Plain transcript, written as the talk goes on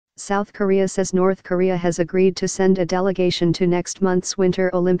South Korea says North Korea has agreed to send a delegation to next month's Winter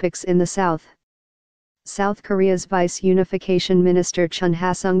Olympics in the South. South Korea's Vice Unification Minister Chun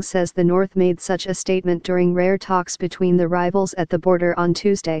Ha-sung says the North made such a statement during rare talks between the rivals at the border on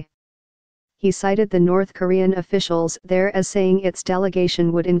Tuesday. He cited the North Korean officials there as saying its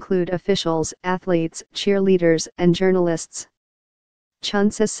delegation would include officials, athletes, cheerleaders, and journalists.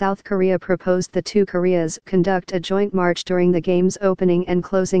 Chun says South Korea proposed the two Koreas conduct a joint march during the Games' opening and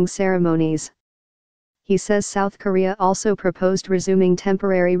closing ceremonies. He says South Korea also proposed resuming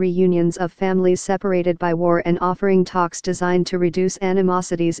temporary reunions of families separated by war and offering talks designed to reduce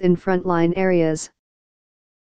animosities in frontline areas.